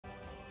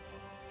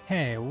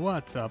Hey,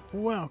 what's up?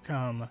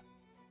 Welcome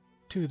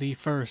to the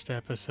first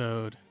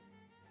episode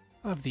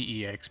of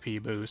the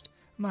EXP Boost.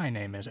 My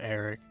name is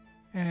Eric,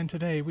 and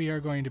today we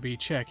are going to be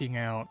checking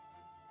out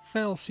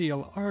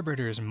Felseal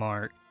Arbiter's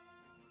Mark,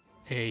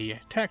 a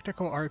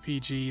tactical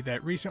RPG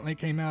that recently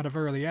came out of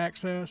early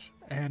access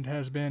and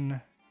has been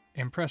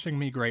impressing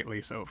me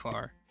greatly so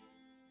far.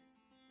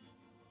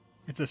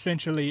 It's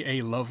essentially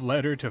a love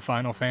letter to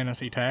Final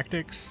Fantasy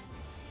Tactics,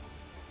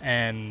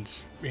 and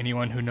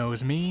anyone who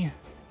knows me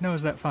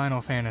knows that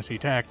Final Fantasy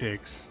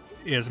Tactics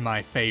is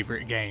my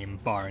favorite game,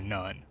 bar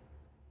none.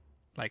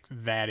 Like,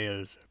 that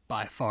is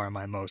by far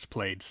my most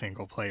played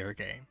single-player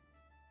game.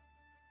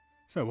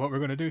 So what we're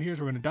going to do here is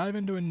we're going to dive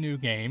into a new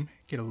game,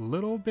 get a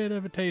little bit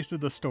of a taste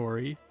of the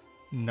story,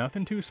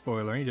 nothing too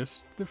spoilery,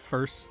 just the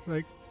first,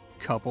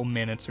 couple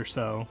minutes or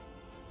so,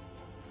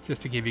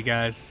 just to give you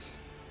guys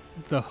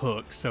the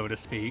hook, so to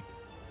speak.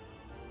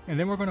 And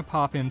then we're going to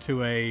pop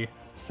into a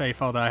save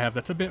file that I have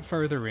that's a bit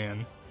further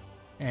in,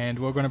 and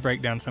we're going to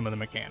break down some of the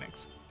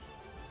mechanics.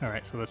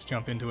 Alright, so let's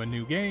jump into a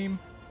new game,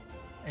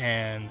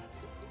 and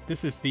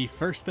this is the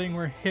first thing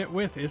we're hit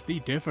with is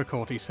the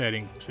difficulty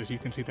settings. As you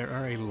can see, there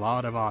are a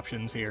lot of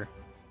options here.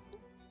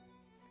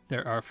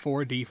 There are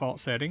 4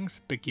 default settings: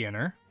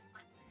 Beginner,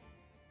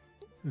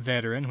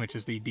 Veteran, which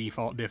is the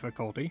default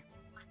difficulty,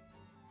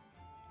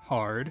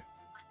 Hard,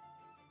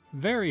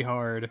 Very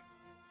Hard,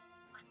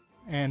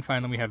 and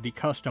finally we have the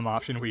Custom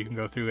option where you can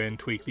go through and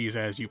tweak these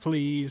as you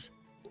please.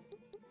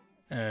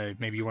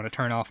 Maybe you want to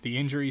turn off the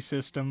injury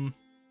system.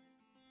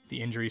 The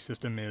injury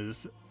system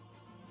is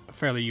a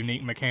fairly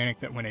unique mechanic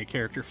that when a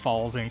character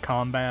falls in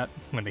combat,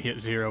 when they hit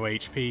 0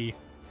 HP,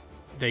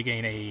 they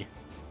gain a,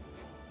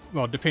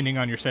 well, depending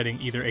on your setting,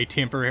 either a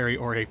temporary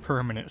or a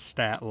permanent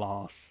stat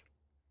loss.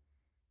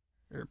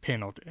 Or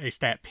penalty, a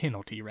stat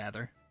penalty,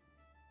 rather.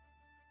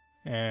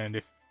 And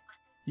if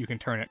you can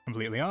turn it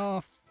completely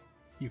off,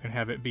 you can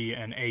have it be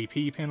an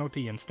AP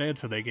penalty instead,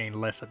 so they gain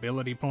less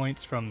ability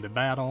points from the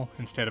battle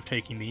instead of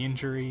taking the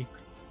injury.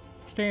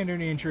 Standard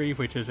injury,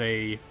 which is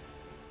a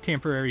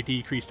temporary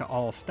decrease to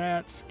all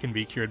stats, can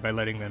be cured by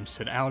letting them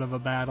sit out of a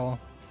battle.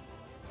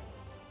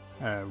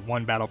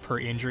 1 battle per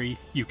injury.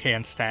 You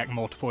can stack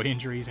multiple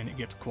injuries and it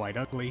gets quite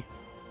ugly.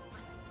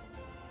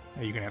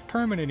 You can have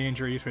permanent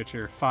injuries, which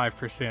are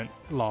 5%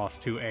 loss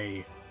to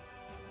a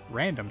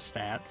random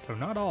stat, so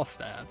not all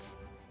stats.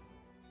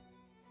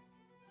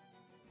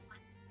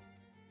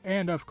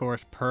 And of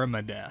course,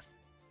 permadeath.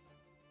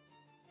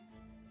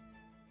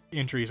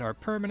 Injuries are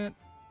permanent,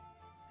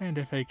 and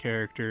if a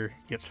character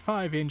gets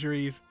 5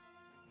 injuries,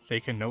 they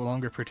can no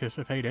longer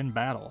participate in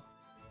battle.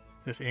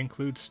 This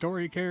includes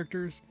story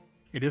characters.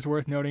 It is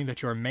worth noting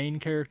that your main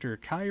character,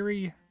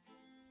 Kairi,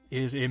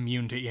 is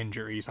immune to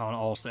injuries on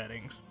all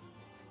settings,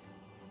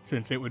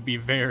 since it would be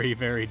very,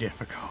 very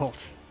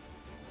difficult,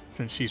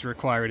 since she's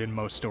required in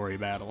most story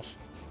battles.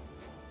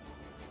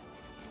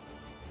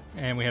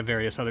 And we have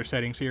various other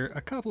settings here.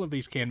 A couple of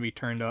these can be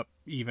turned up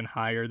even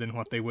higher than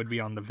what they would be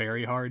on the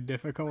very hard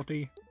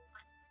difficulty.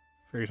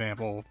 For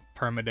example,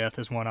 permadeath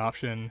is one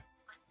option.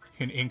 You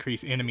can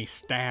increase enemy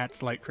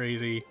stats like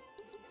crazy.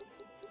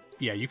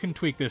 Yeah, you can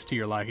tweak this to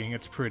your liking.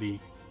 It's pretty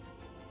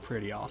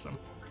awesome.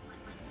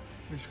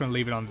 We're just going to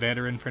leave it on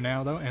veteran for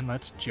now, though, and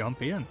let's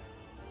jump in.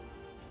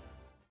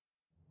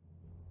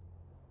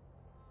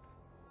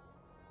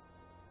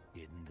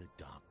 In the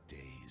dark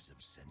days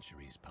of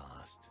centuries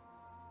past,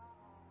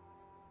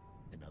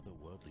 an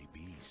otherworldly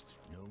beast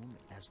known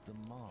as the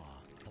Mar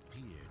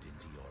appeared in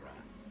Tiora,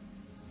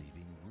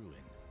 leaving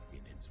ruin in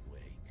its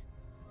wake.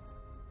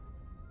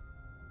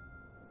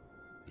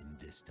 In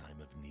this time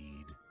of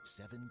need,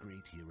 7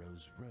 great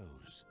heroes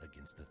rose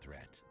against the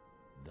threat.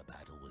 The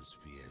battle was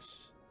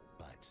fierce,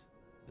 but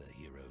the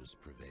heroes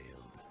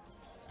prevailed,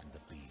 and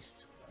the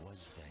beast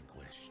was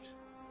vanquished.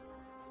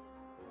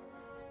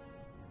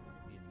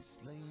 In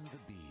slaying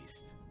the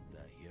beast,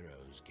 the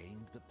heroes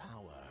gained the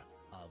power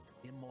of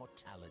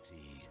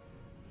immortality.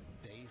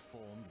 They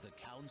formed the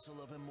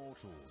Council of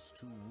Immortals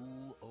to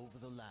rule over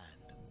the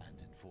land and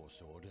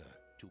enforce order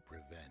to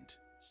prevent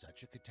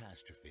such a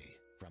catastrophe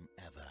from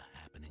ever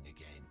happening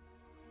again.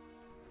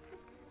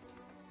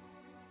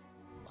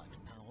 But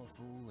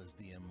powerful as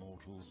the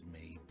Immortals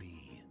may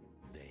be,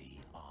 they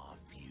are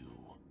few.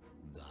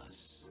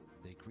 Thus,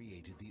 they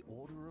created the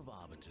Order of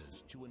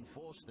Arbiters to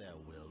enforce their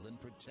will and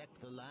protect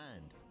the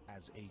land.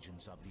 As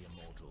agents of the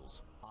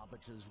Immortals,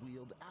 Arbiters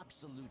wield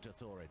absolute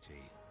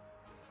authority.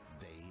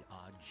 They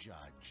are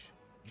judge,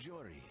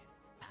 jury,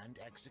 and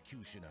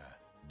executioner.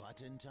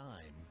 But in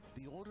time,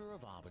 the Order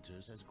of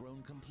Arbiters has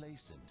grown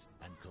complacent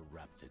and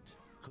corrupted.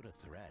 Could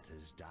a threat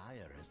as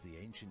dire as the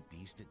ancient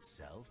beast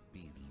itself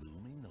be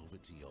looming over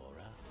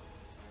Tiora?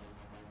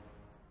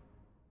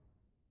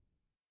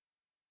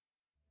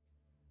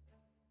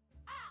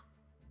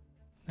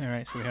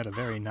 Alright, so we had a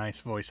very nice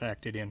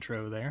voice-acted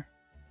intro there,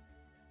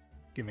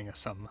 giving us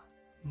some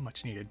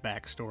much-needed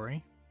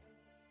backstory.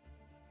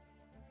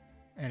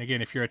 And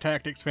again, if you're a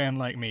Tactics fan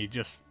like me,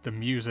 just the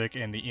music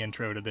and the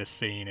intro to this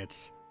scene,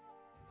 it's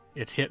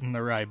hitting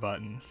the right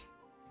buttons.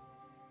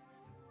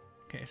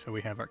 Okay, so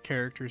we have our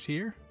characters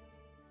here.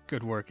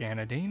 Good work,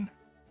 Anadine.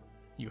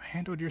 You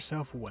handled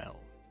yourself well.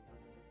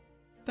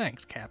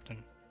 Thanks,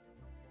 Captain.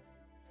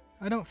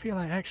 I don't feel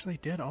I actually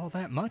did all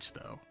that much,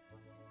 though.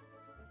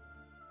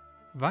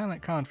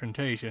 Violent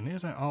confrontation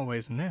isn't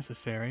always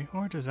necessary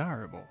or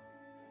desirable.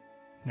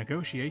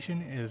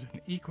 Negotiation is an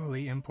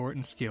equally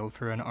important skill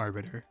for an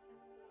Arbiter.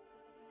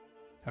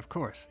 Of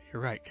course,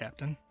 you're right,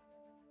 Captain.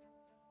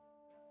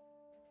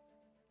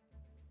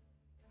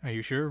 Are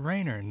you sure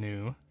Raynor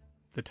knew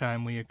the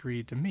time we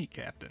agreed to meet,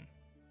 Captain?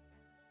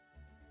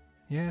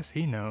 Yes,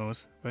 he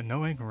knows, but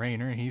knowing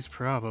Raynor, he's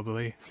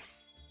probably...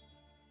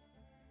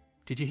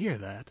 Did you hear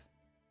that?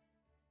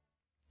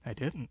 I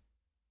didn't.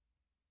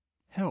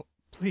 Help,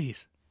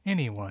 please,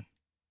 anyone.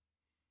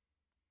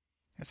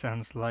 It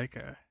sounds like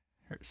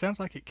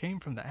it came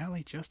from the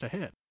alley just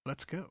ahead.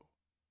 Let's go.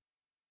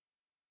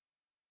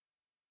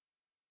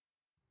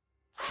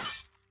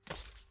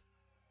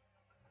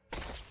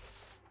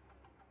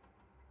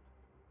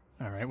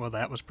 Alright, well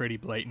that was pretty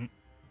blatant.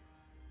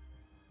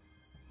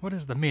 What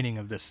is the meaning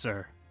of this,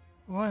 sir?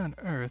 Why on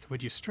earth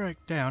would you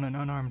strike down an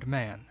unarmed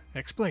man?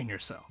 Explain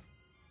yourself.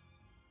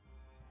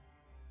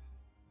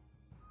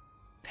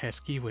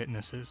 Pesky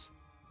witnesses.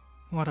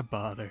 What a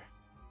bother.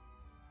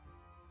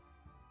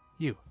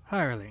 You,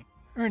 hireling,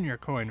 earn your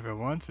coin for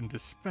once and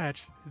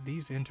dispatch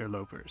these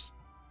interlopers.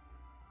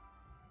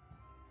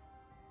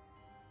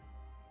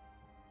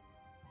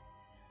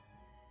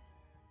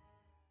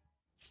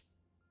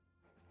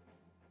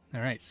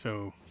 Alright,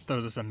 so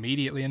throws us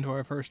immediately into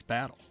our first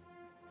battle.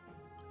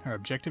 Our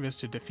objective is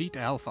to defeat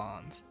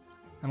Alphonse.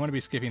 I'm going to be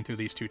skipping through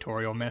these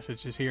tutorial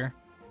messages here,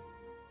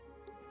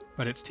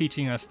 but it's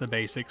teaching us the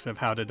basics of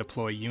how to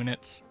deploy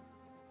units.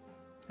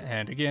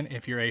 And again,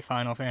 if you're a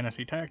Final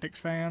Fantasy Tactics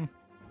fan,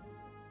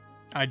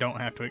 I don't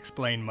have to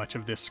explain much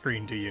of this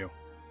screen to you.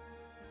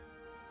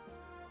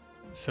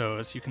 So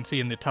as you can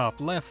see in the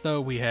top left though,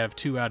 we have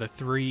 2 out of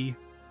 3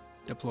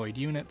 deployed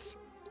units.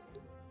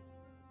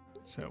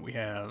 So we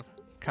have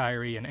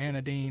Kyrie and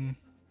Anadine.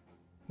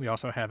 We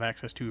also have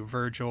access to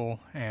Virgil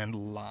and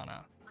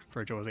Lana.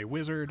 Virgil is a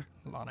wizard,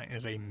 Lana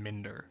is a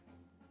mender.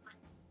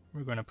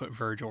 We're going to put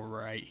Virgil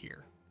right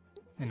here.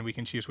 And we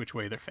can choose which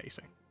way they're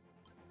facing,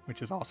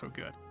 which is also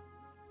good.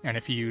 And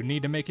if you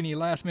need to make any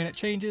last minute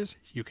changes,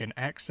 you can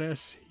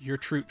access your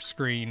troop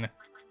screen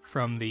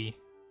from the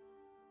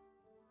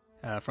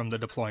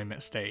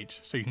deployment stage.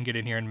 So you can get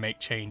in here and make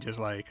changes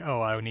like,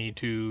 oh, I need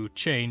to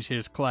change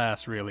his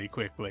class really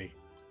quickly,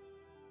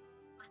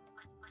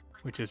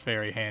 which is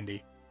very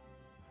handy.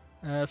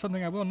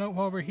 Something I will note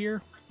while we're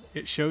here,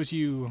 it shows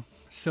you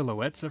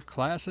silhouettes of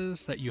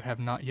classes that you have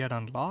not yet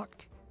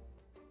unlocked,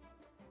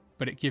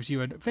 but it gives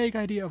you a vague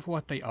idea of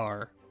what they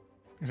are.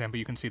 For example,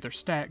 you can see their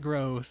stat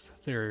growth,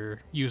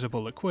 their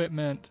usable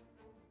equipment,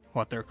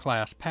 what their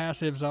class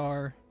passives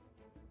are,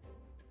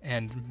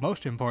 and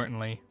most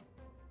importantly,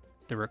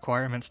 the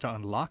requirements to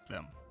unlock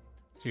them.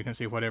 So you can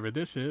see whatever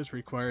this is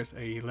requires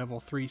a level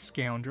 3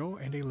 scoundrel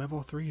and a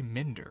level 3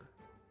 mender.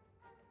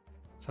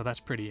 So that's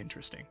pretty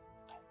interesting.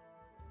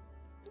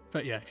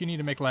 But yeah, if you need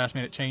to make last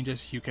minute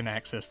changes, you can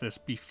access this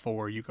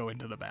before you go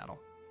into the battle.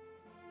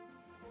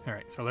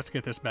 Alright, so let's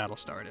get this battle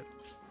started.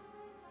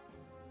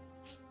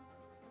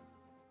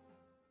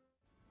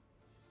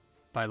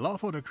 By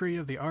lawful decree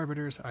of the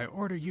Arbiters, I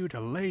order you to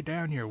lay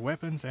down your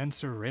weapons and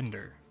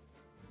surrender.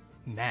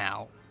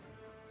 Now.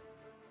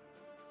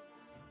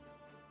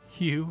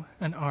 You,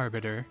 an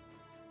Arbiter?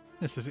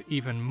 This is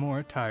even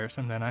more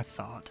tiresome than I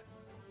thought.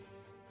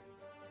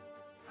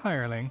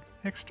 Hireling,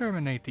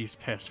 exterminate these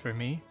pests for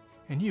me,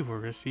 and you will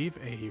receive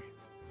a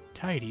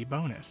tidy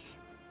bonus.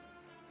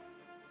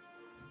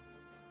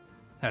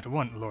 At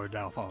once, Lord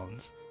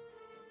Alphonse.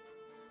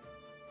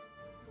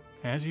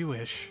 As you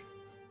wish.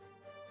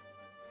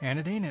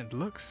 Anadine, it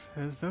looks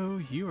as though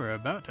you are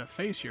about to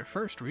face your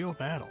first real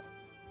battle.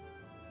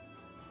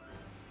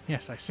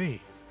 Yes, I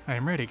see. I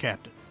am ready,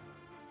 Captain.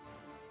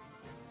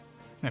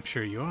 I'm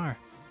sure you are,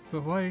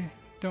 but why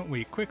don't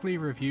we quickly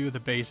review the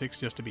basics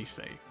just to be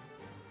safe?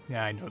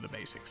 Yeah, I know the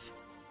basics.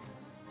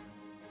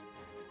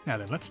 Now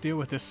then, let's deal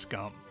with this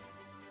scum.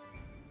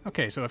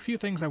 Okay, so a few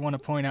things I want to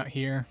point out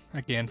here,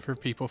 again for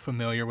people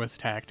familiar with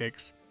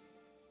tactics.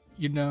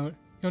 You'll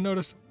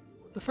notice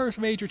the first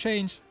major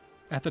change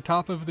at the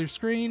top of their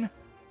screen,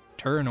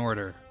 turn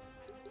order.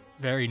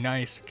 Very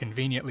nice,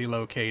 conveniently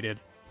located,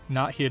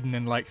 not hidden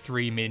in like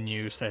 3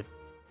 menus that,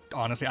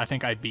 honestly, I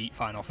think I beat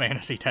Final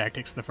Fantasy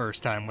Tactics the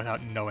first time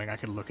without knowing I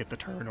could look at the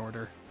turn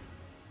order.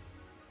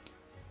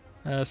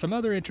 Some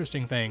other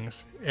interesting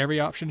things. Every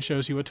option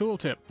shows you a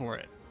tooltip for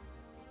it.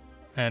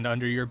 And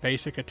under your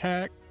basic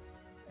attack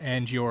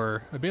and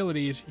your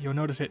abilities, you'll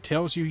notice it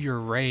tells you your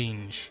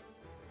range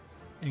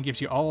and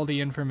gives you all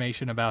the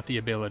information about the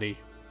ability,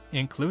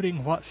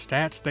 including what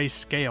stats they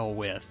scale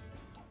with,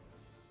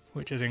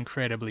 which is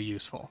incredibly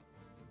useful.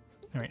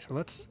 Alright, so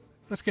let's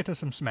get to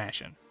some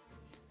smashing.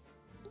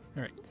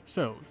 Alright,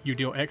 so you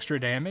deal extra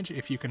damage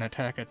if you can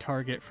attack a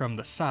target from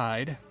the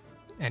side,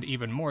 and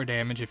even more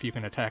damage if you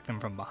can attack them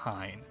from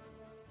behind.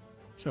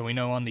 So we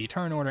know on the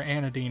turn order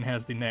Anadine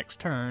has the next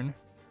turn,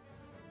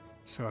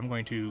 So I'm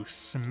going to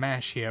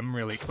smash him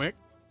really quick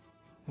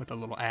with a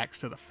little axe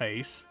to the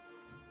face.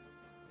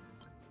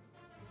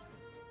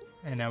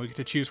 And now we get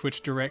to choose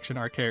which direction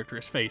our character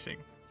is facing.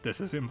 This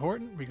is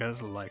important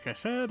because, like I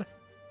said,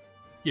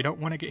 you don't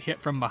want to get hit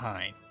from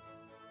behind.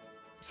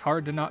 It's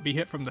hard to not be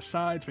hit from the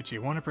sides, but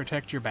you want to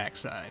protect your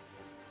backside.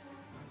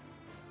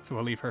 So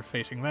we'll leave her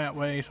facing that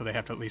way, so they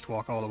have to at least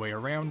walk all the way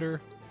around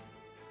her.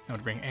 I'm going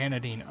to bring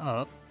Anadine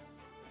up.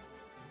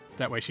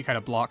 That way she kind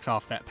of blocks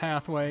off that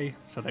pathway,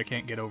 so they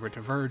can't get over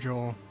to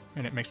Virgil,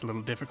 and it makes it a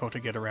little difficult to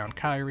get around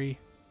Kyrie.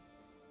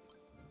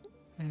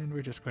 And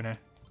we're just going to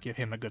give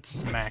him a good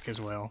smack as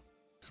well.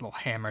 Just a little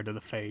hammer to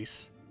the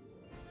face.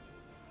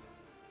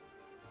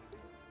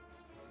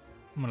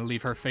 I'm going to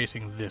leave her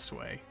facing this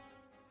way.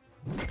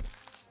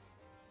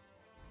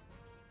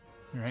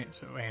 Alright,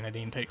 so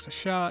Anadine takes a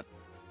shot.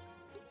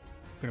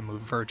 I'm going to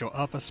move Virgil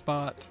up a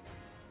spot.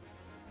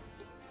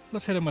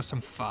 Let's hit him with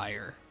some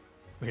fire.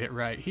 We hit it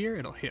right here,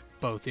 it'll hit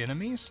both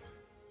enemies.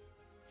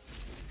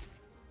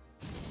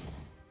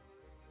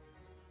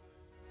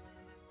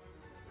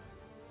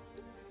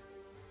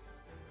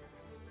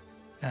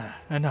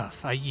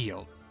 Enough, I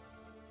yield.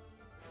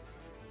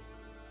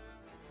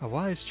 A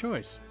wise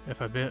choice,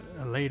 if a bit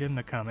late in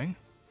the coming.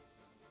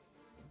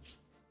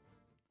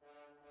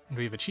 And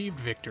we've achieved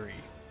victory.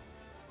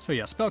 So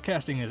yeah,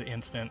 spellcasting is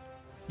instant.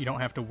 You don't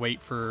have to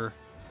wait for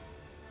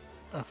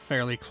a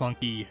fairly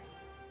clunky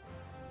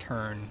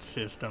turn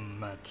system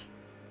that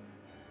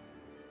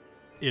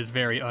is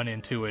very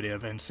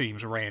unintuitive and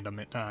seems random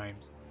at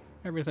times.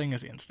 Everything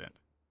is instant.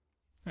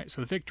 Alright,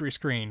 so the victory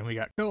screen, we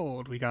got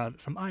gold, we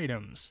got some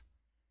items,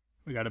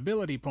 we got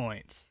ability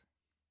points.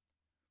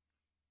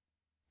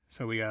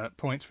 So we got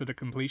points for the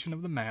completion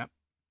of the map.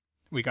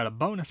 We got a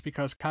bonus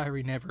because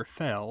Kyrie never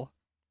fell.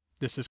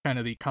 This is kind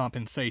of the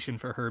compensation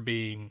for her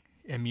being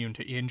immune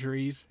to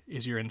injuries,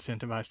 is you're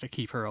incentivized to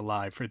keep her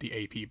alive for the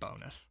AP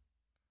bonus.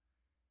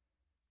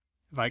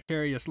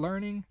 Vicarious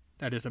learning,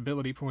 that is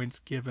ability points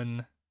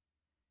given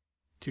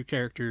to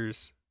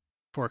characters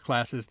for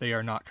classes they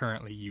are not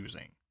currently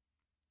using.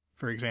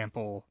 For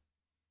example,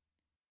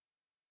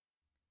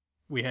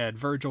 we had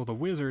Virgil the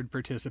Wizard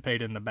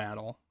participate in the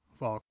battle,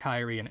 while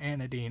Kyrie and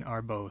Anadine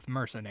are both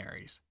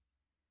mercenaries.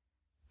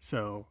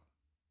 So,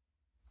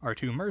 our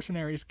two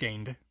mercenaries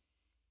gained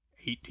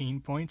 18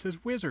 points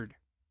as wizard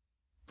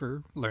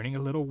for learning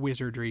a little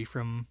wizardry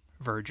from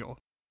Virgil,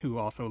 who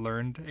also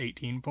learned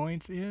 18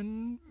 points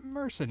in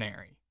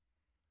mercenary.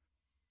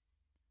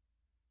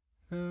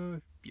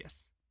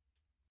 Yes.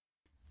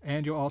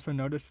 And you'll also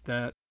notice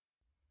that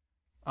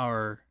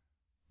our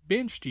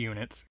benched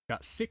units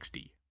got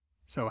 60.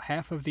 So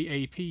half of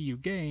the AP you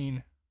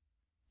gain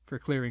for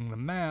clearing the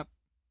map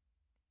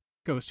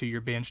goes to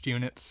your benched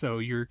units, so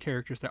your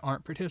characters that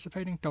aren't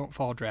participating don't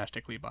fall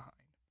drastically behind.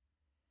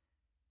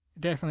 It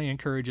definitely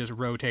encourages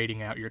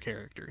rotating out your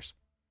characters,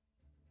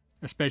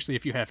 especially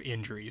if you have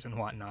injuries and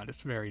whatnot.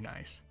 It's very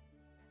nice.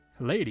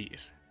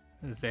 Ladies,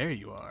 there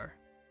you are.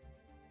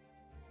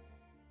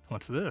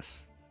 What's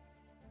this?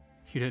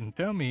 You didn't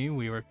tell me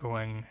we were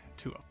going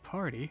to a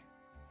party.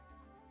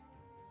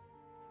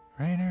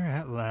 Rainer,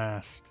 at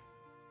last.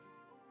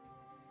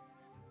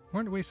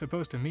 Weren't we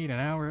supposed to meet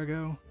an hour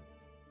ago?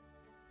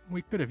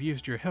 We could have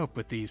used your help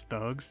with these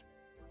thugs.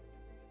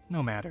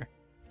 No matter.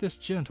 This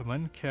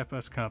gentleman kept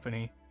us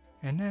company,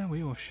 and now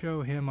we will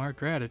show him our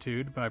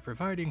gratitude by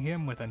providing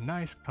him with a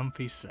nice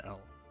comfy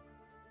cell.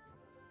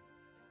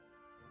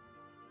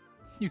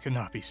 You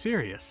cannot be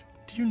serious.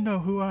 Do you know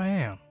who I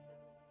am?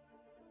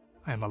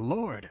 I am a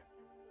lord.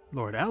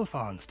 Lord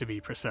Alphonse, to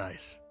be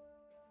precise.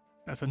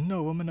 As a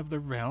nobleman of the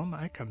realm,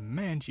 I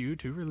command you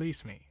to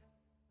release me.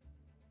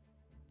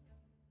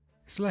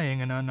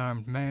 Slaying an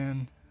unarmed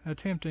man,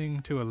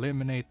 attempting to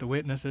eliminate the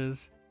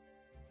witnesses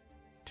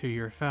to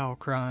your foul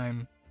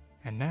crime,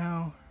 and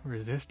now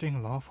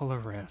resisting lawful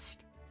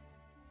arrest.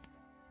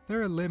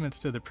 There are limits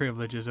to the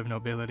privileges of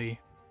nobility,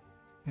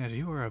 as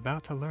you are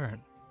about to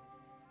learn.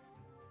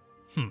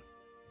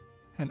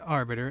 An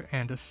arbiter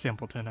and a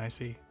simpleton, I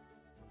see.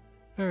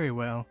 Very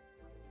well,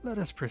 let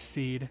us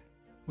proceed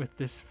with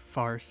this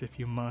farce if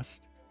you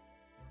must.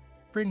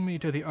 Bring me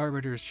to the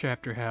Arbiter's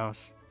chapter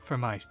house for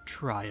my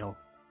trial.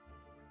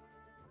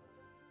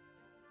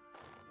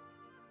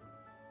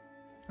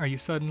 Are you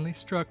suddenly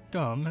struck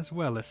dumb as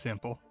well as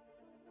simple?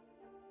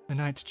 The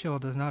night's chill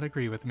does not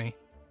agree with me.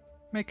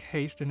 Make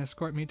haste and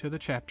escort me to the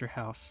chapter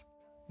house,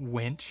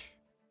 wench.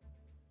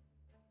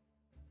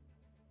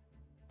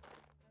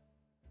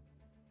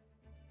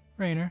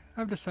 Rainer,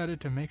 I've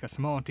decided to make a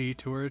small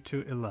detour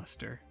to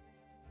Illuster.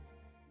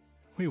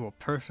 We will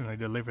personally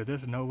deliver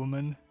this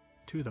nobleman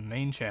to the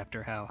main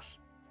chapter house.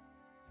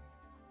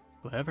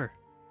 Clever.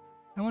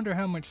 I wonder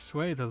how much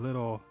sway the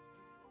little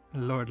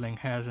lordling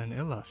has in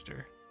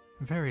Illuster.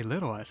 Very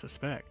little, I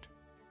suspect.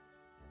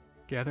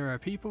 Gather our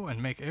people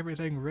and make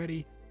everything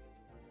ready.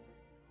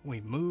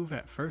 We move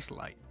at first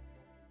light.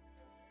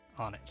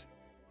 On it.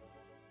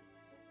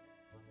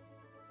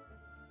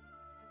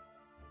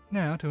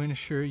 Now, to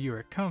ensure you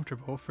are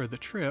comfortable for the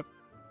trip,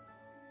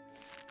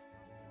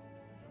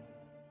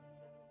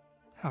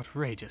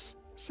 Outrageous.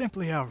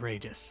 Simply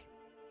outrageous.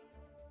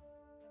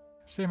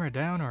 Simmer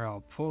down or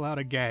I'll pull out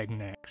a gag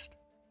next.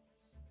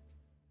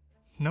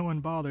 No one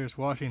bothers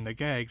washing the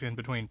gags in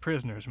between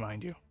prisoners,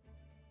 mind you.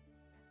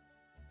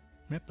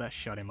 Yep, that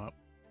shut him up.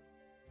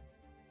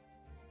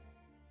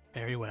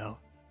 Very well.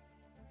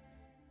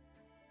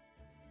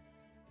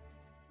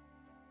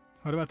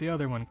 What about the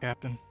other one,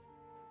 Captain?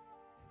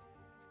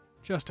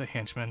 Just a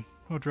henchman.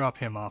 We'll drop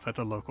him off at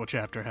the local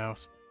chapter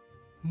house.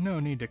 No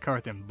need to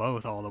cart them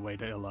both all the way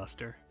to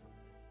Illuster.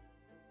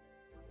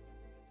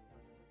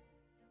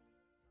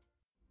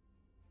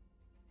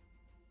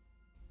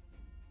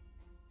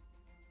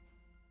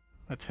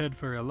 Let's head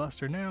for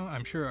Illuster now.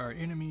 I'm sure our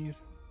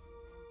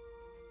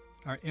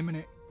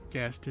eminent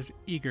guest is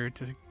eager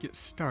to get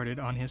started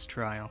on his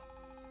trial.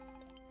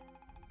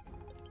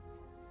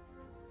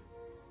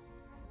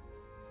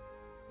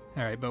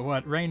 Alright, but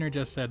what Rainer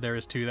just said there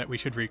is too that we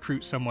should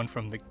recruit someone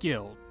from the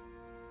guild,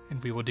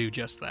 and we will do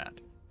just that.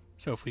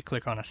 So if we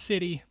click on a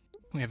city,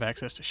 we have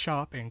access to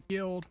shop and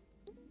guild.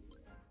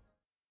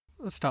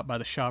 Let's stop by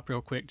the shop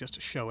real quick just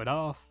to show it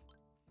off.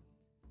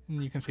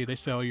 And you can see they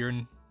sell your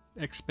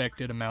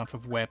expected amounts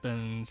of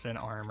weapons and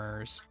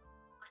armors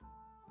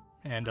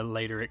and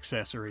later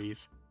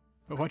accessories.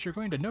 But what you're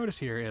going to notice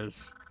here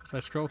is, as I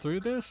scroll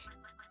through this,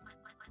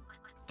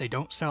 they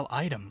don't sell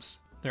items.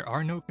 There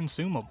are no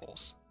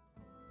consumables.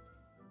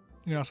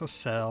 You can also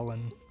sell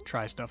and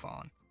try stuff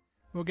on.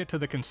 We'll get to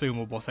the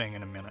consumable thing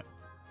in a minute.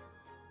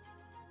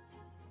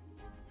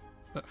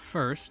 But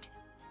first,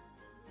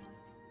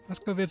 let's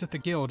go visit the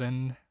guild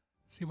and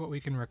see what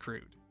we can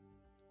recruit.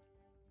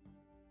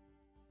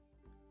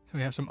 So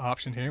we have some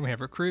options here. We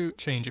have recruit,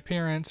 change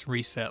appearance,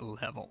 reset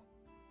level.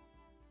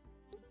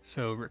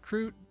 So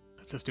recruit,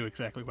 let's just do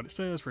exactly what it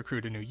says,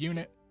 recruit a new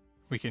unit.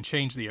 We can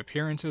change the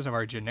appearances of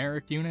our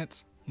generic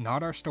units,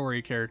 not our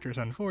story characters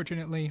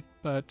unfortunately,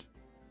 but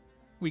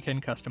we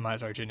can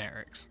customize our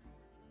generics.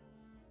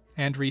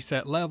 And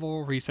reset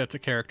level resets a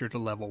character to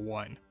level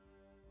 1.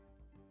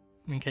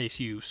 In case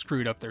you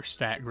screwed up their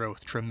stat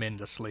growth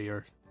tremendously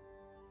or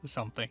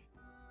something.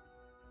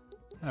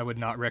 I would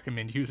not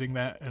recommend using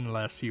that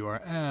unless you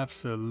are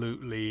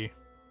absolutely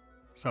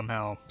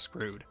somehow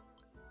screwed.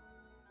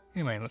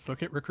 Anyway, let's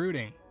look at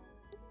recruiting.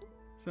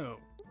 So,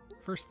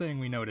 first thing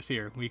we notice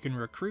here, we can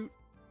recruit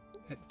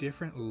at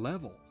different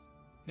levels.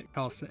 It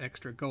costs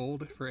extra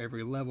gold for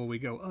every level we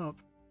go up,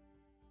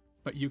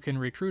 but you can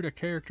recruit a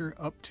character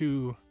up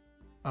to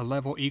a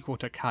level equal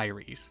to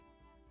Kyrie's.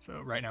 So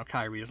right now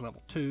Kyrie is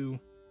level 2,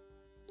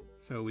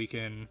 so we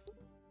can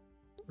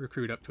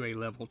recruit up to a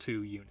level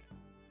 2 unit.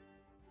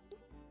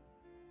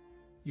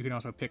 You can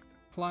also pick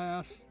the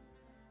class,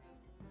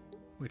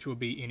 which will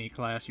be any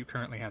class you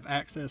currently have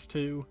access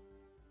to,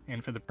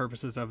 and for the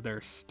purposes of their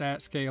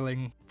stat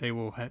scaling, they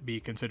will be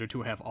considered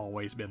to have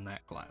always been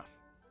that class.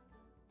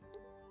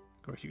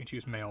 Of course, you can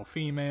choose male,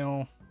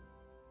 female,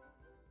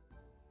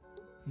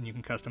 and you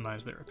can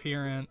customize their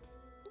appearance.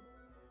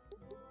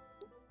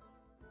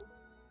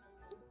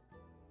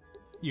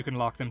 You can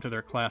lock them to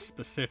their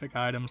class-specific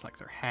items, like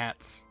their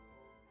hats,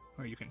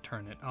 or you can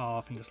turn it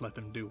off and just let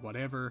them do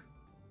whatever.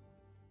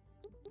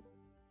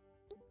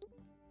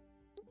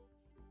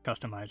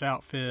 Customize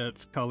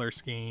outfits, color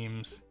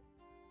schemes.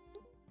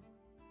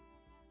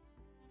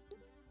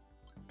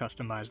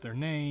 Customize their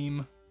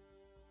name.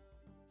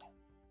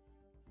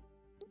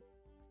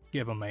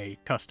 Give them a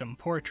custom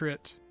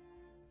portrait.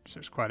 So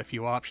there's quite a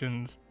few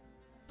options.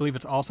 I believe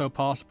it's also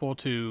possible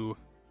to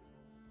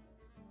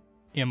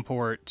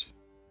import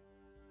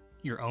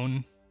your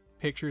own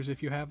pictures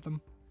if you have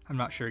them. I'm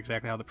not sure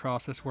exactly how the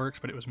process works,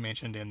 but it was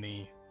mentioned in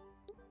the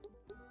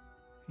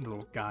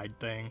little guide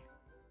thing.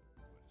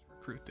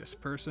 Recruit this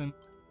person.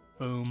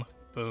 Boom,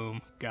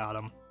 boom, got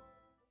him.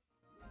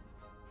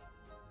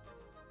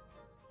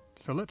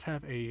 So let's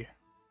have a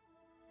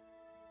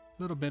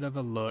little bit of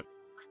a look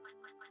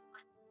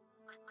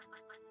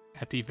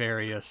at the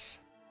various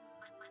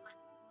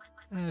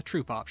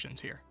troop options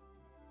here.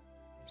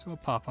 So we'll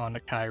pop on to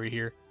Kyrie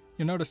here.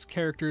 You'll notice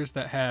characters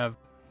that have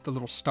the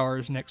little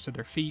stars next to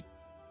their feet.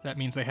 That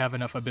means they have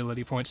enough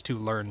ability points to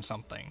learn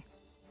something.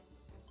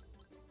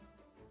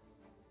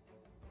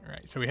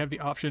 Alright, so we have the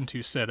option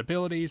to set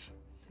abilities.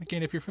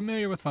 Again, if you're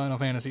familiar with Final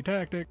Fantasy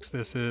Tactics,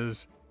 this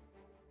is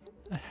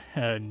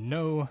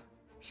no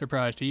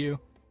surprise to you.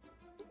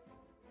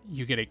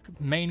 You get a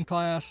main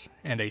class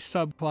and a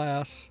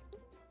subclass.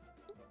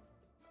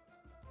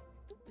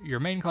 Your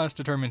main class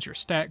determines your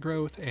stat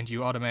growth, and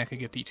you automatically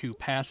get the 2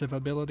 passive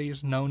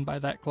abilities known by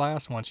that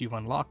class once you've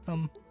unlocked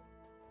them.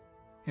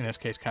 In this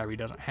case, Kyrie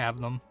doesn't have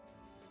them.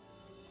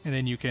 And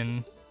then you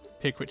can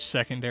pick which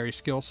secondary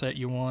skill set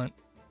you want.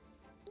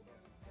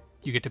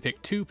 You get to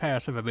pick 2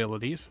 passive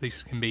abilities.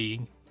 These can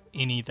be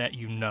any that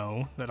you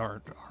know that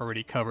are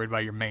already covered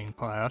by your main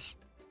class.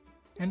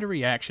 And a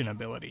reaction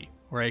ability,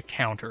 or a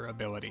counter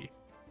ability.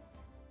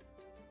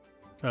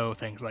 So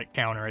things like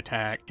counter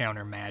attack,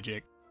 counter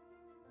magic,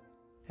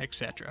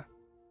 etc.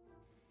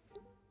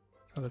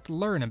 So let's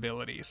learn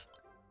abilities.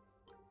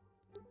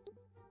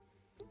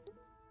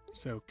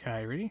 So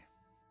Kyrie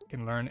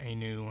can learn a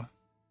new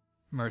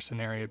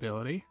mercenary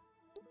ability,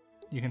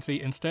 you can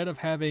see instead of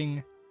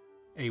having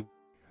a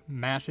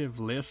massive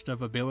list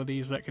of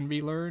abilities that can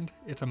be learned,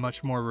 it's a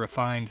much more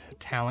refined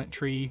talent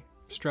tree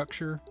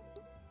structure.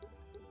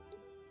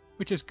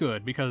 Which is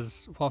good,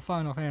 because while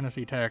Final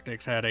Fantasy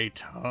Tactics had a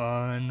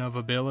ton of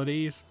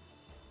abilities,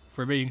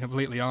 for being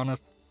completely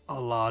honest, a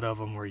lot of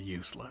them were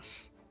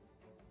useless.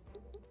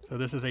 So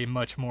this is a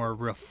much more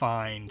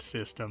refined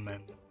system,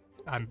 and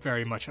I'm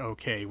very much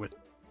okay with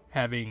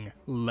having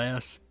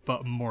less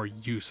but more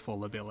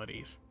useful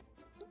abilities.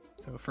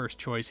 So first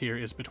choice here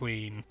is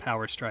between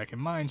Power Strike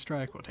and Mind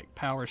Strike. We'll take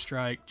Power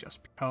Strike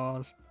just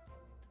because.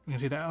 You can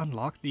see that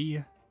unlocked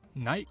the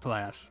Knight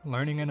class.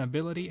 Learning an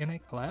ability in a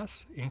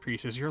class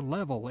increases your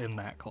level in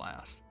that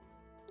class.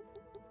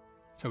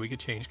 So we could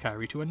change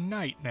Kairi to a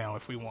Knight now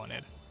if we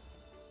wanted.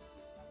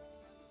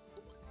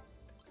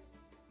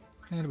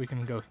 And we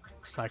can go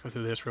cycle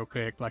through this real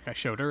quick like I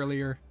showed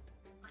earlier.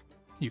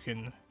 You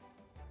can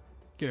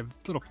get a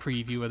little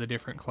preview of the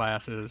different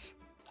classes.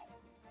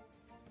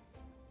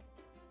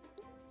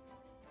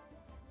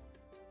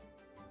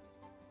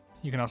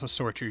 You can also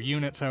sort your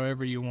units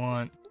however you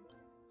want.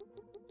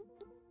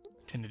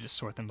 I tend to just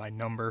sort them by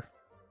number.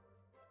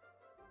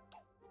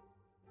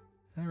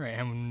 Alright,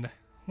 and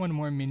one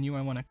more menu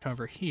I want to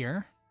cover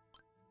here.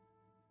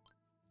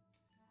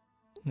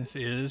 This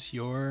is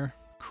your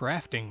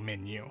crafting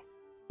menu.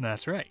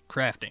 That's right,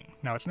 crafting.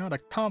 Now it's not a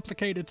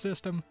complicated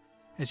system.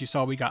 As you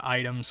saw, we got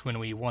items when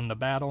we won the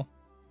battle.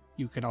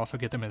 You can also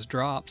get them as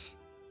drops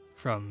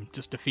from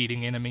just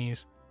defeating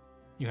enemies.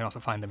 You can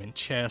also find them in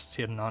chests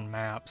hidden on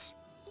maps.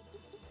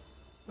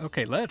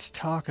 Okay, let's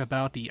talk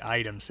about the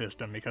item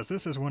system, because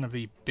this is one of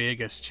the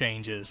biggest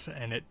changes,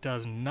 and it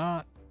does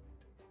not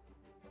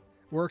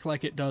work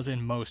like it does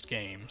in most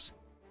games.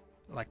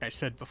 Like I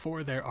said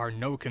before, there are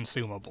no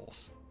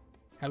consumables.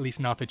 At least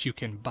not that you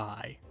can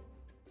buy.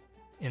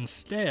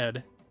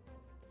 Instead,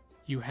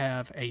 you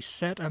have a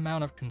set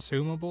amount of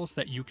consumables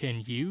that you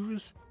can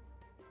use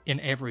in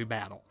every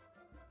battle.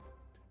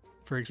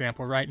 For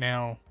example, right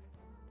now,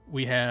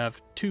 we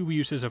have 2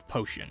 uses of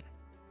potion.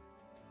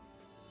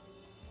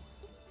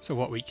 So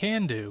what we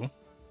can do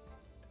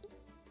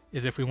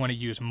is if we want to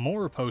use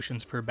more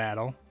potions per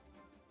battle,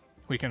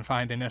 we can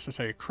find the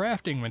necessary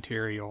crafting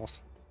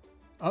materials,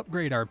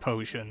 upgrade our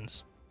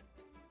potions,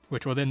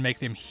 which will then make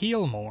them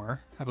heal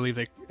more. I believe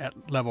they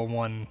at level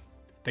 1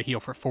 they heal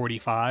for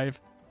 45,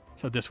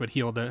 so this would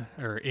heal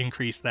or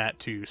increase that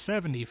to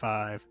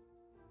 75,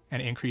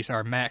 and increase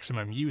our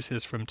maximum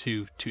uses from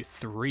 2 to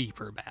 3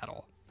 per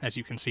battle, as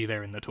you can see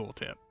there in the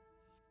tooltip.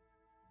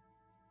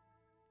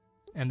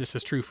 And this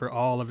is true for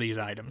all of these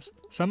items.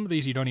 Some of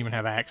these you don't even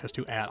have access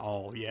to at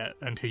all yet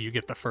until you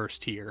get the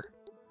first tier.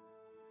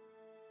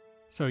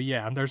 So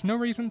yeah, there's no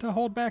reason to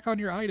hold back on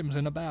your items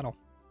in a battle.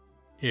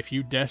 If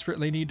you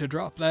desperately need to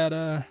drop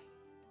that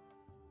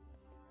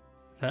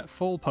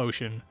full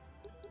potion,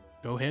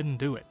 go ahead and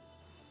do it.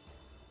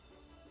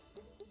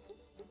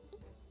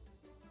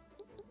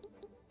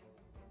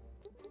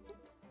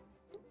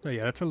 So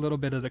yeah, that's a little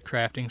bit of the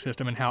crafting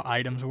system and how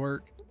items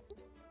work.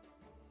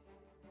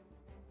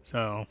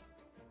 So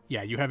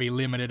yeah, you have a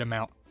limited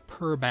amount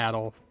per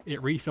battle.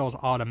 It refills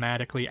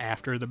automatically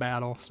after the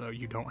battle, so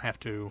you don't have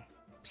to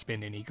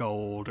spend any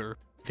gold or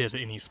visit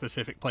any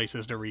specific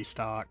places to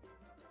restock.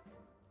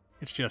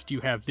 It's just you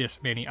have this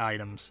many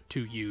items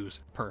to use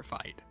per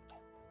fight.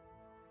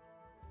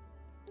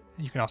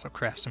 You can also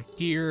craft some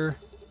gear.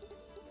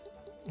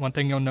 One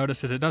thing you'll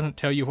notice is it doesn't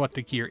tell you what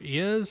the gear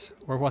is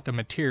or what the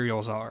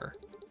materials are.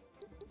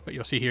 But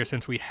you'll see here,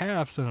 since we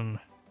have some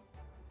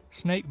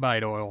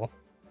snakebite oil,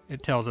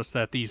 it tells us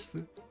that these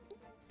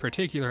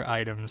particular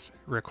items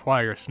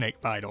require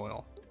snakebite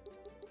oil.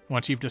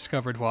 Once you've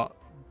discovered what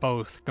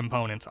both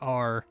components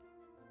are,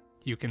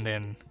 you can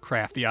then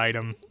craft the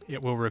item.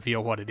 It will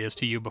reveal what it is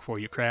to you before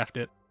you craft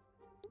it.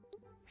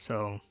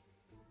 So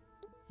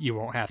you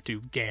won't have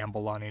to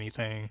gamble on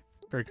anything.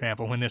 For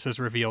example, when this is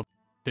revealed,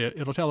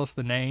 it'll tell us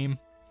the name,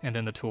 and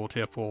then the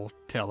tooltip will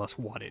tell us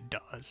what it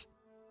does.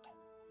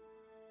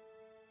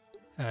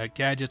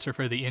 Gadgets are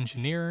for the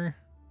engineer,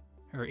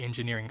 or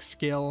engineering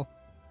skill.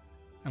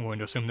 I'm going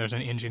to assume there's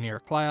an engineer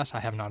class.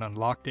 I have not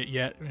unlocked it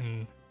yet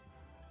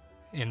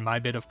in my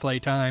bit of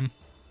playtime.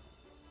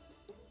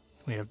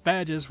 We have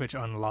badges, which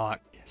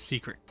unlock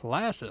secret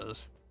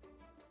classes.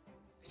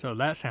 So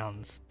that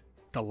sounds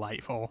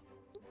delightful.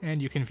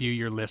 And you can view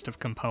your list of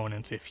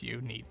components if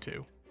you need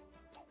to.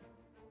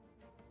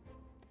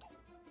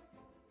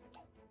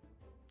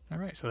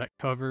 Alright, so that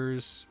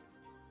covers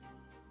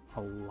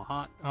a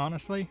lot,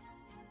 honestly.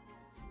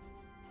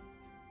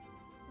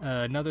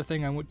 Another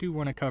thing I do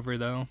want to cover,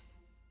 though.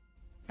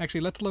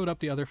 Actually, let's load up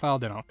the other file,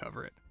 then I'll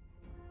cover it.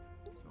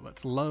 So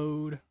let's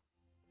load.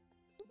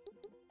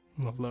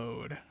 We'll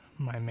load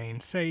my main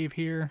save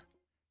here.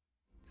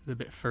 It's a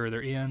bit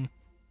further in.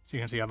 So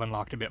you can see I've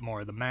unlocked a bit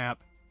more of the map.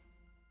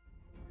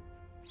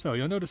 So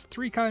you'll notice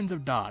 3 kinds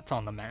of dots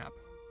on the map.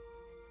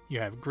 You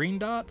have green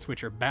dots,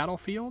 which are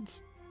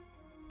battlefields.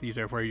 These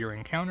are where your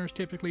encounters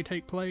typically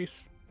take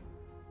place.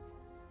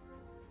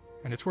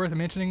 And it's worth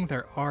mentioning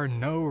there are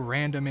no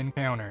random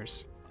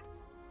encounters.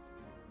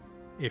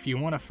 If you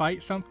want to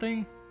fight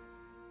something,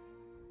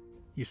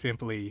 you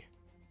simply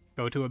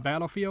go to a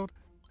battlefield,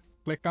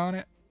 click on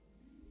it,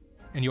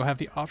 and you'll have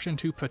the option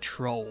to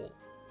patrol.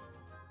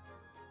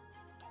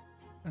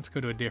 Let's go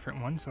to a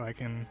different one so I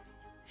can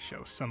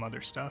show some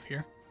other stuff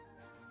here.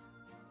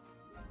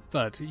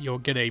 But you'll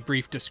get a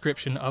brief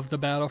description of the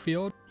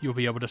battlefield. You'll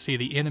be able to see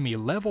the enemy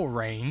level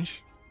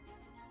range.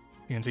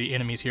 You can see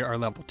enemies here are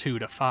level 2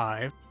 to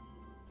 5.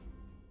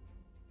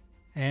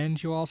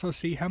 And you'll also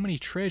see how many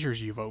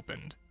treasures you've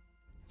opened.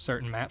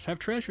 Certain maps have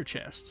treasure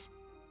chests,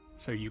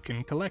 so you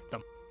can collect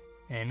them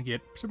and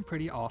get some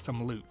pretty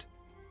awesome loot.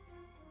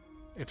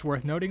 It's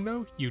worth noting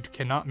though, you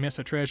cannot miss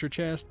a treasure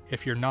chest.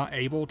 If you're not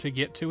able to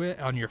get to it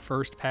on your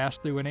first pass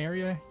through an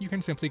area, you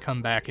can simply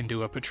come back and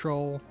do a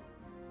patrol,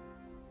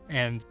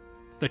 and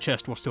the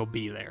chest will still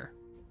be there.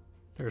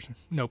 There's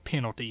no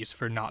penalties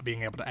for not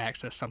being able to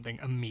access something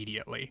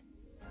immediately.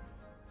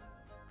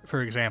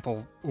 For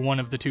example, one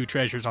of the 2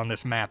 treasures on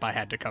this map I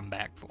had to come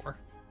back for,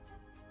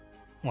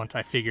 once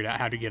I figured out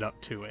how to get up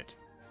to it.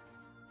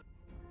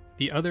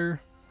 The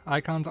other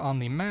icons on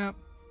the map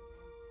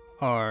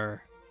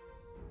are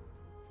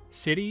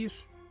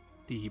cities,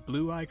 the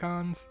blue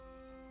icons.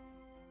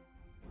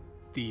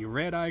 The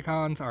red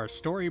icons are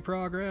story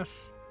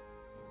progress,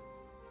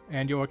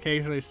 and you'll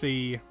occasionally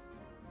see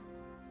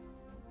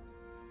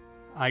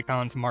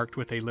icons marked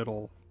with a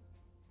little,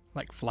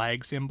 like,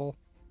 flag symbol.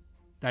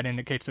 That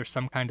indicates there's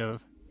some kind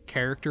of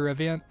character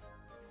event,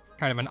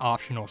 kind of an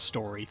optional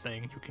story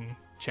thing you can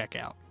check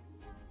out.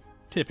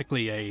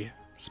 Typically a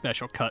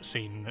special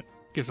cutscene that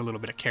gives a little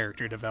bit of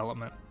character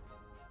development.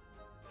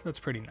 So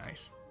it's pretty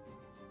nice.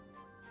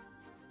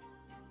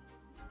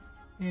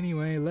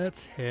 Anyway,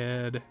 let's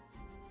head...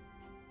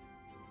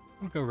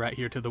 We'll go right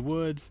here to the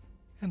woods,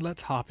 and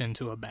let's hop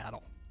into a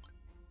battle.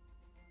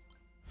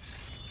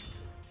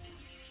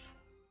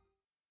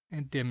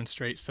 And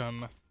demonstrate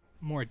some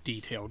more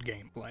detailed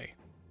gameplay.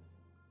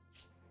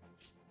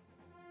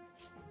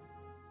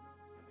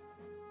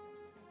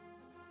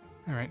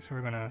 Alright, so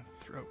we're gonna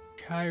throw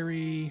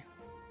Kyrie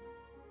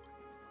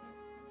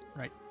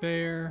right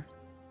there.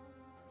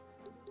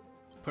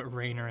 Put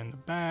Raynor in the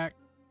back.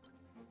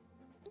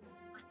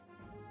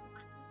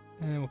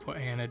 And we'll put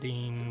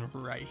Anadine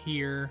right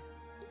here.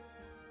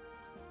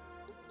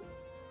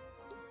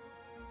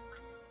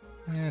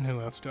 And who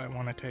else do I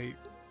want to take?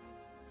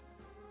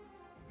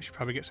 We should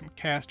probably get some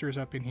casters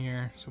up in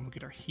here, so we'll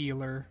get our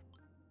healer.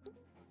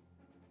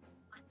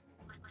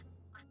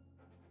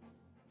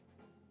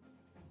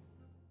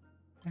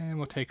 And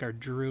we'll take our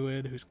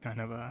druid, who's kind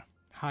of a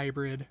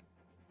hybrid.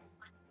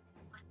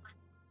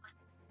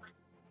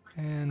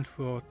 And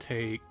we'll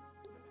take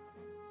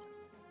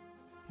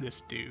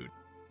this dude.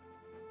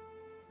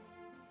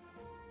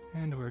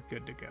 And we're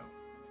good to go.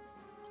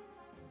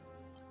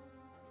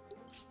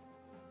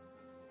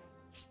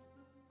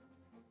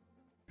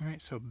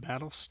 Alright, so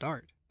battle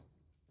start.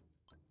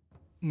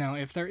 Now,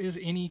 if there is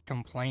any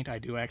complaint I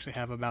do actually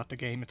have about the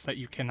game, it's that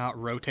you cannot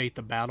rotate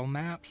the battle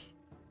maps.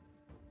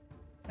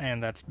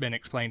 And that's been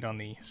explained on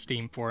the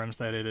Steam forums,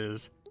 that it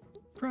is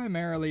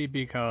primarily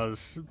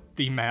because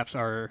the maps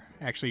are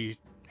actually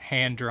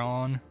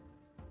hand-drawn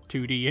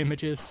 2D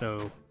images,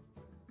 so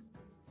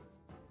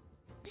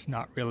it's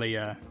not really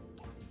a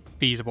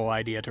feasible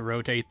idea to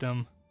rotate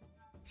them.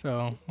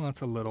 So, well,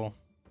 that's a little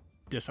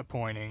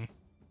disappointing.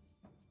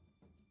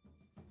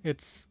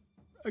 It's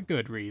a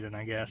good reason,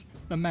 I guess.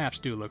 The maps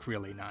do look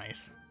really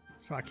nice,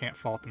 so I can't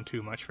fault them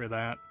too much for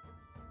that.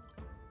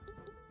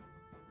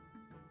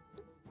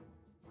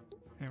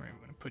 Anyway, I'm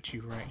going to put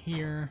you right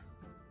here.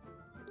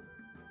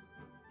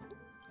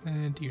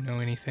 And do you know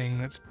anything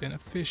that's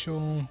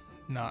beneficial?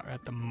 Not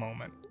at the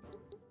moment.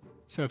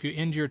 So if you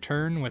end your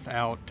turn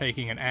without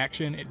taking an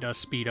action, it does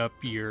speed up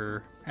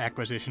your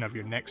acquisition of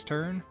your next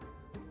turn.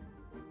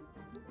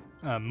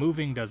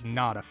 Moving does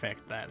not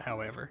affect that,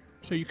 however.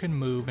 So you can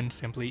move and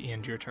simply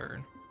end your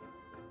turn.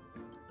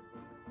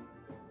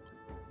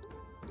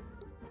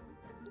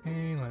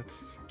 Okay,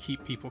 let's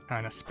keep people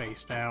kind of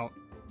spaced out.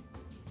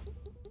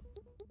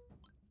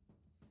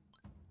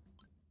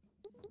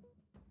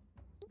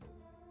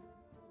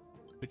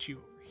 Put you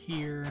over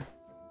here.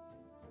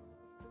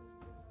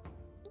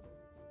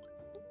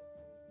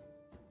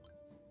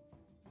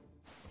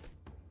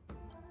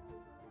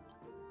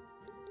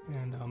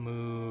 And I'll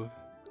move.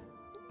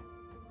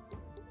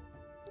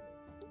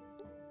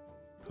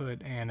 Put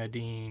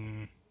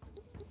Anadine.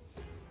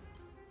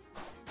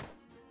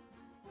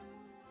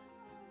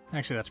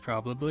 Actually, that's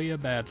probably a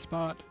bad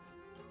spot.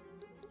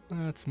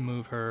 Let's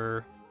move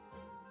her.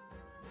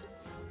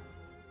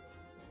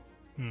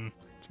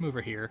 Let's move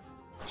her here.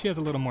 She has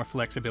a little more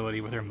flexibility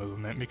with her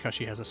movement because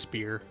she has a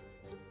spear.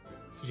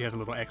 So she has a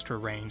little extra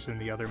range than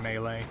the other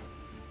melee.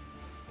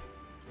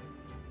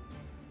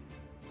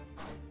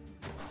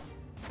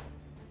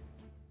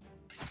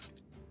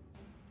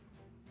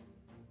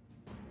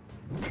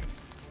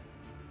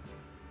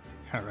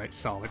 Alright,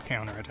 solid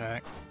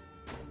counterattack.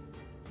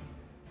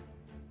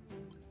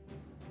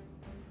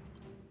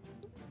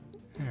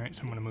 Alright, Alright,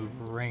 so I'm going to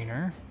move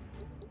Rainer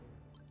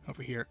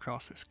over here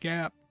across this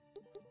gap.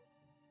 I'm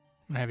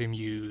going to have him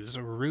use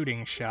a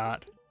rooting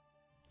shot.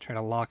 Try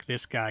to lock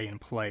this guy in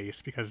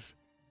place because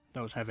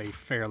those have a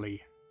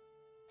fairly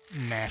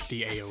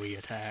nasty AoE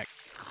attack.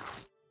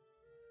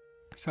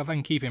 So if I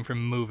can keep him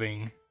from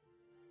moving,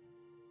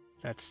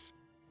 that's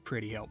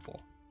pretty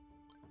helpful.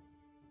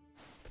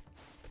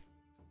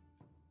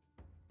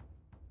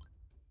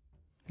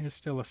 There's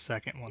still a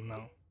second one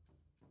though.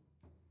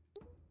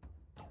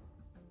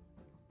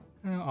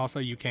 Also,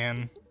 you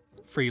can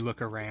free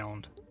look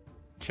around,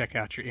 check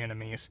out your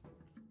enemies.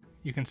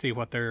 You can see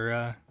what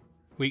their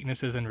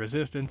weaknesses and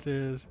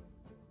resistances.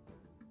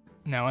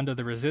 Now, under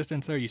the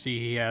resistance there, you see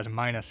he has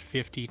minus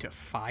 50 to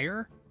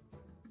fire.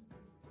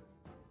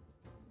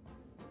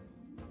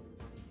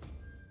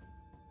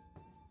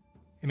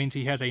 It means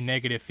he has a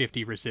negative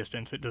 50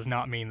 resistance. It does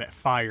not mean that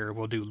fire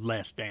will do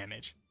less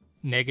damage.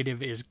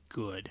 Negative is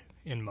good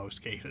in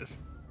most cases.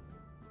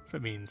 So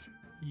it means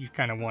you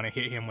kind of want to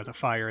hit him with a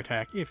fire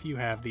attack if you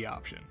have the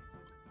option.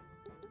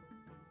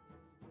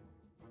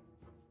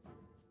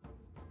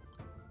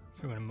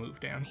 So we're going to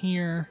move down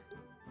here.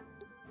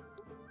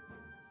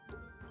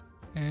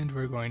 And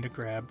we're going to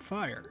grab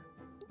fire.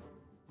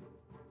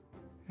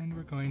 And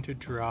we're going to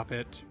drop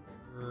it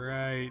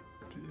right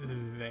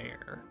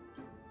there.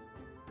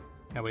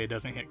 That way it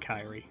doesn't hit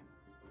Kyrie.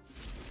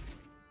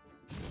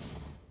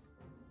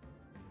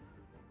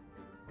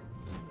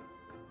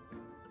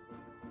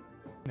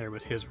 There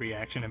was his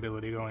reaction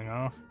ability going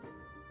off.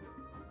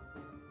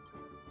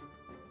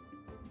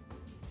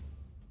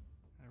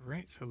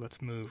 Alright, so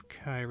let's move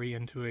Kyrie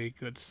into a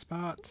good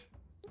spot.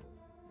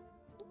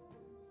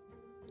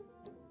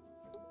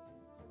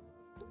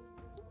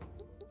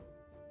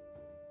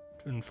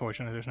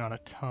 Unfortunately, there's not a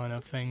ton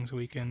of things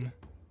we can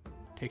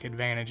take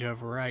advantage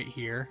of right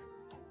here.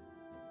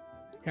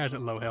 Guy's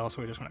at low health,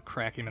 so we just want to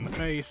crack him in the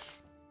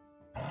face.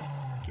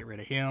 Get rid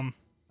of him.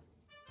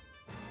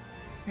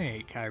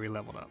 Hey, Kyrie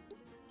leveled up.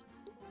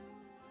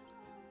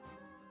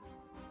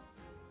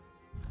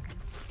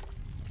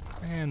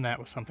 And that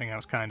was something I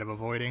was kind of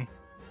avoiding.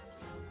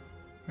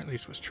 Or at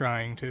least was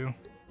trying to.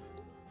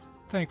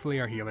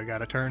 Thankfully our healer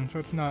got a turn, so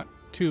it's not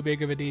too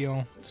big of a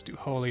deal. Let's do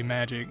Holy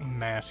Magic,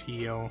 Mass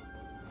Heal.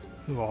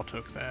 Who all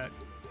took that?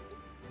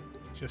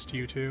 Just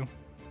you two?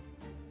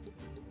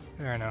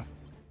 Fair enough.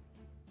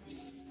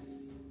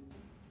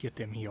 Get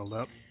them healed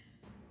up.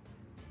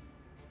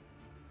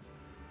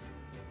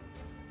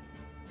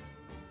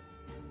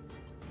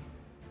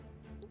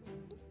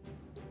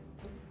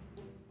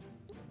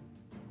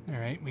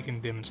 Alright, we can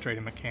demonstrate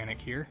a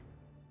mechanic here.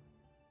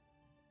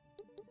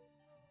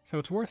 So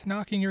it's worth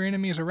knocking your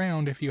enemies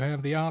around if you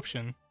have the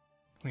option.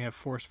 We have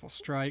Forceful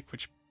Strike,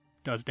 which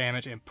does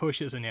damage and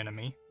pushes an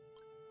enemy.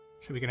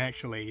 So we can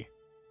actually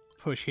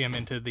push him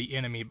into the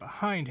enemy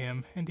behind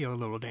him and deal a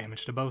little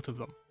damage to both of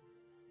them.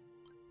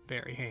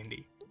 Very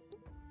handy.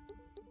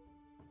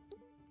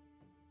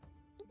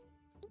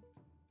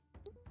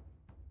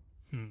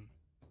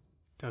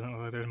 Doesn't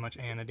look like there's much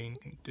Anodyne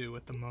can do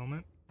at the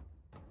moment.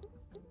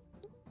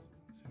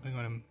 So I'm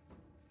going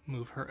to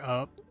move her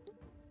up.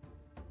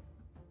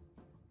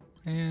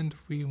 And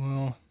we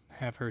will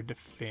have her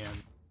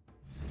defend.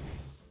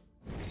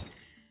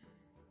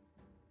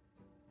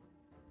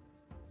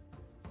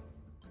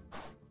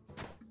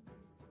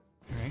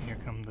 Alright, here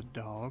come the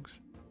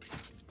dogs.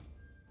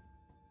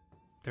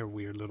 Their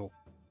weird little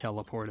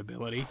teleport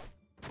ability,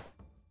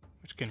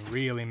 which can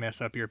really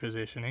mess up your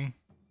positioning.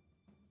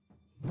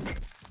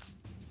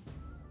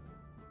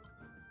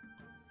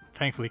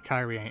 Thankfully,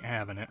 Kyrie ain't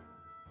having it.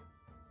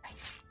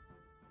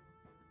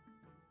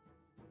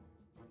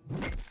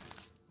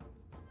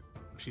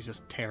 She's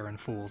just tearing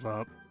fools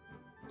up.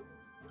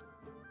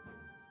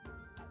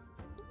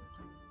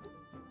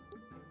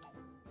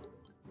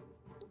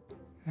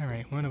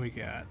 Alright, what do we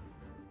got?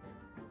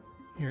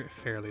 You're at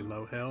fairly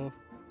low health.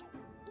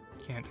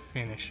 Can't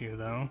finish you,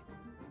 though.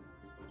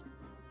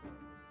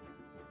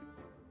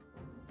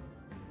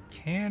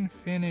 Can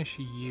finish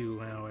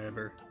you,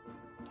 however.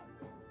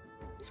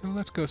 So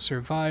let's go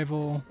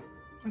survival.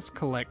 Let's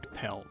collect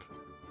pelt.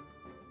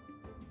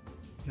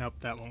 Nope,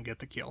 that won't get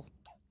the kill.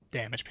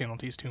 Damage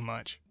penalty's too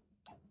much.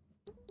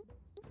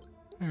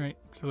 Alright,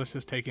 so let's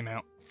just take him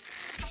out.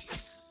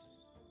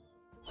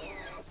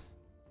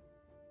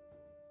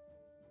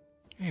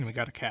 And we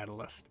got a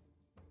catalyst.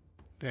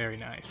 Very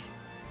nice.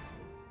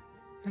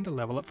 And a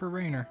level up for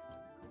Rainer.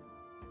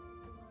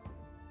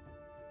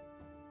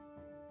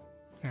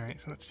 Alright,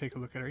 so let's take a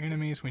look at our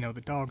enemies. We know the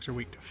dogs are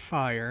weak to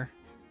fire.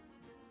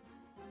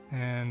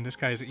 And this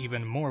guy's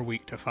even more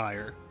weak to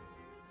fire.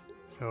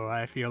 So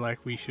I feel like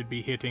we should be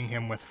hitting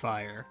him with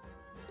fire.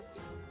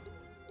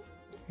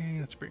 Okay,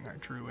 let's bring our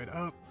druid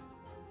up.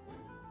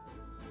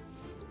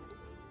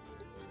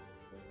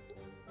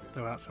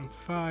 Throw out some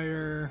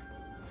fire.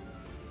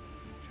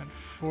 Which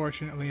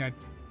unfortunately I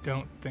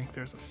don't think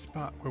there's a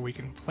spot where we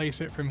can place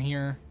it from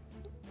here.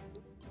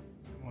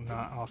 Will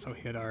not also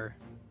hit our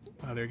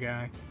other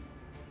guy.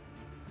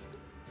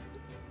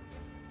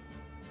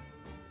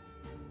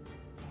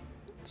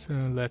 So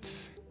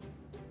let's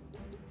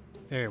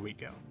There we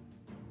go.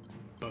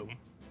 Boom.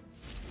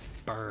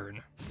 Burn.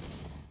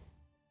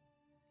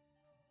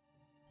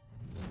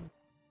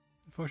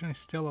 Unfortunately,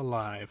 still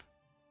alive.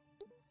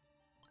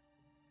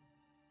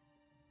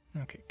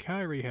 Okay,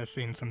 Kyrie has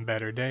seen some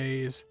better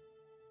days.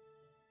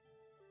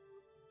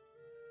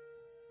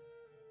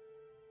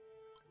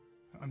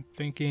 I'm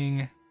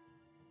thinking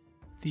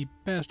the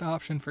best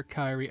option for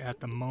Kyrie at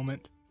the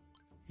moment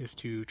is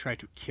to try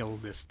to kill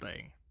this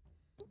thing.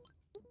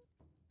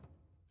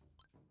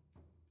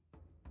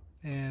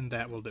 And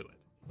that will do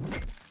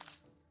it.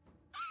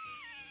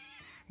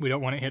 We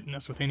don't want it hitting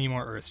us with any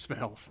more earth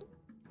spells.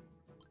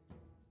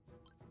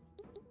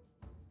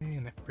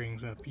 And that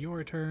brings up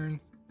your turn.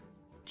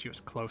 She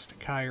was close to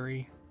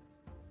Kyrie.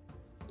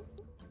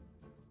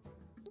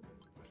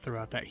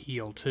 Throw out that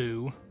heal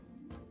too.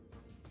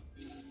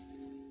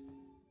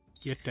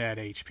 Get that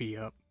HP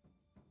up.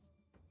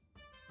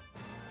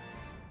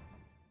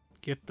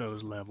 Get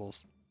those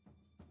levels.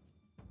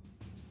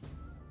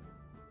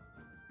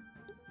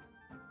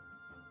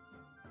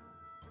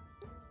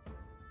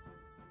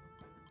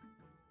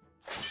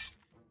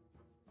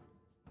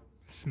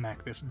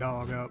 Smack this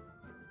dog up.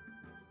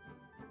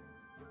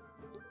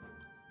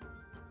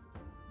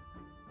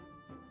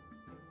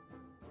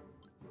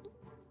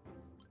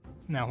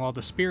 Now, while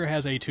the spear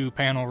has a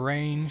 2-panel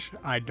range,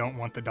 I don't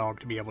want the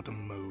dog to be able to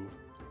move.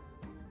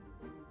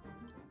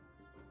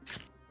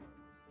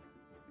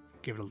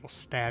 Give it a little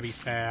stabby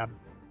stab.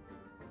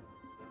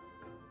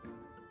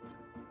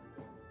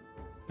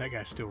 That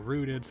guy's still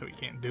rooted, so he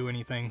can't do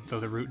anything, though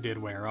the root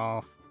did wear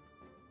off.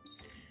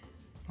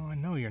 Oh, I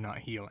know you're not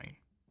healing.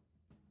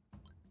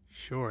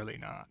 Surely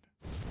not.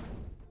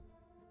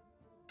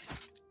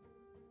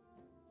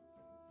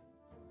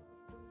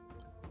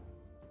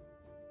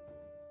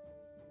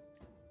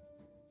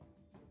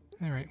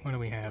 Alright, what do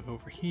we have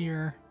over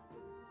here?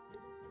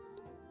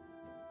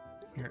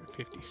 You're at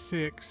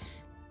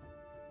 56.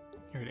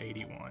 You're at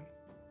 81.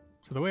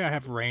 So the way I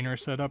have Raynor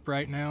set up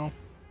right now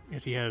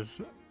is he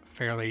has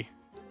fairly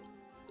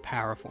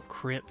powerful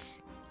crits.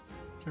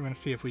 So we're going to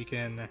see if we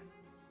can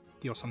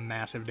deal some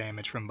massive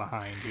damage from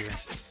behind here.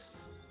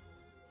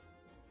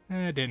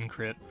 It didn't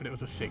crit, but it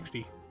was a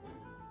 60.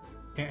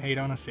 Can't hate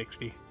on a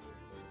 60.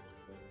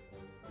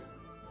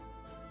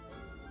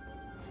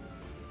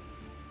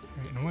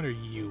 Alright, and what are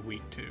you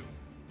weak to?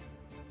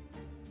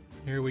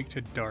 You're weak to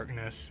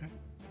darkness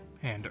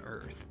and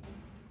earth.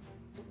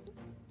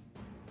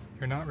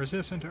 You're not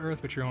resistant to earth,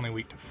 but you're only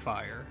weak to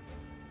fire.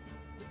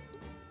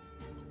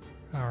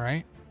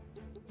 Alright.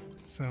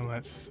 So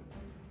let's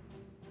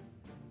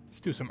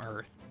do some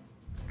earth.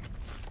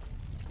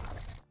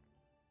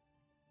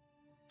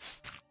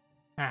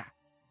 Ah.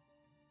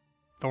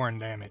 Thorn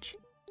damage.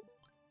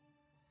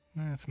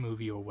 Let's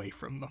move you away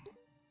from them.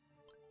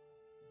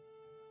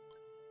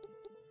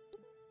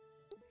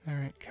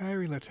 Alright,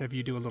 Kyrie, let's have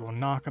you do a little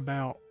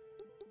knockabout.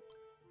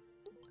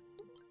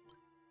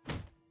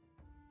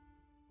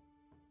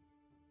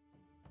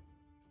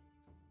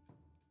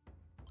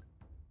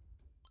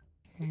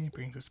 Okay,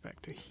 brings us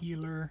back to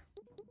healer.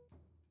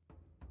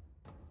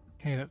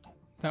 Okay,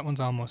 that one's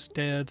almost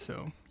dead,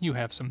 so you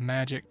have some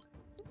magic.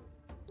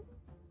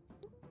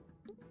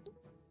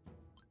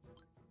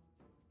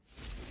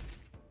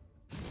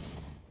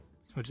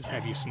 So we'll just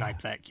have you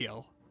snipe that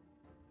kill.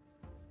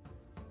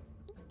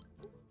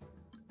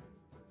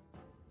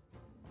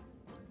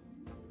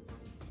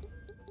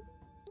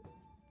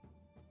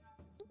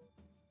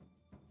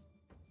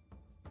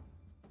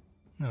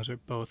 Those are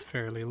both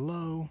fairly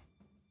low.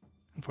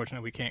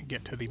 Unfortunately, we can't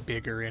get to the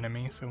bigger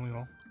enemy, so we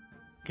will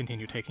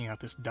continue taking out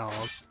this dog.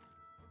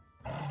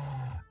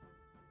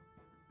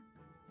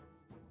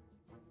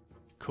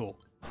 Cool.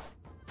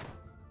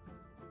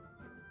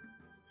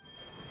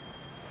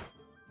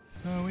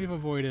 So we've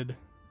avoided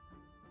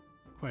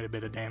quite a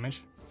bit of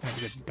damage. Had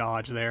a good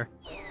dodge there.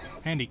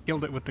 And he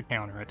killed it with the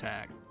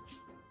counterattack.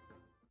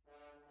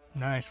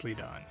 Nicely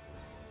done.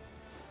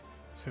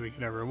 So we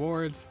get our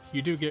rewards.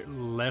 You do get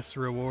less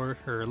reward,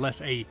 or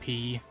less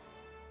AP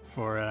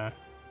for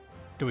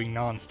doing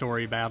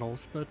non-story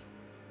battles, but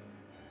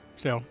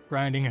still,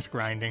 grinding is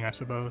grinding, I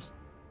suppose.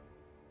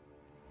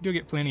 You do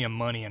get plenty of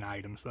money and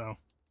items, though.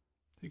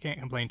 So you can't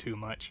complain too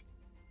much.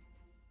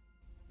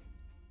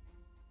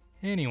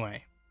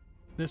 Anyway,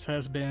 this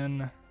has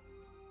been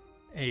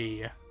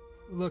a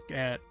look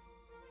at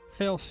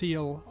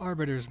Felseal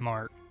Arbiter's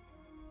Mark.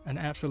 An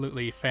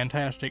absolutely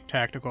fantastic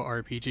tactical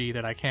RPG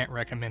that I can't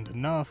recommend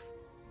enough.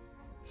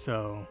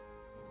 So,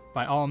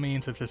 by all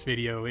means, if this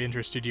video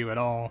interested you at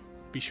all,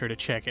 be sure to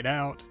check it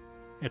out.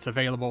 It's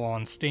available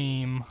on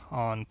Steam,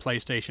 on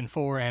PlayStation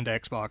 4 and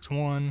Xbox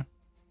One.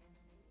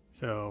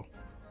 So,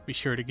 be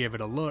sure to give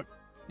it a look.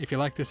 If you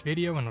like this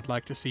video and would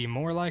like to see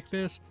more like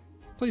this,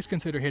 please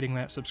consider hitting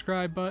that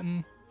subscribe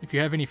button. If you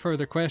have any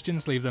further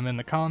questions, leave them in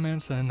the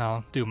comments and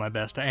I'll do my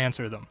best to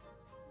answer them.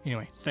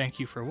 Anyway, thank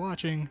you for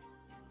watching,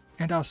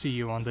 and I'll see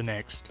you on the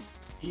next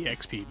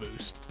EXP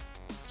Boost.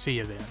 See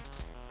you then.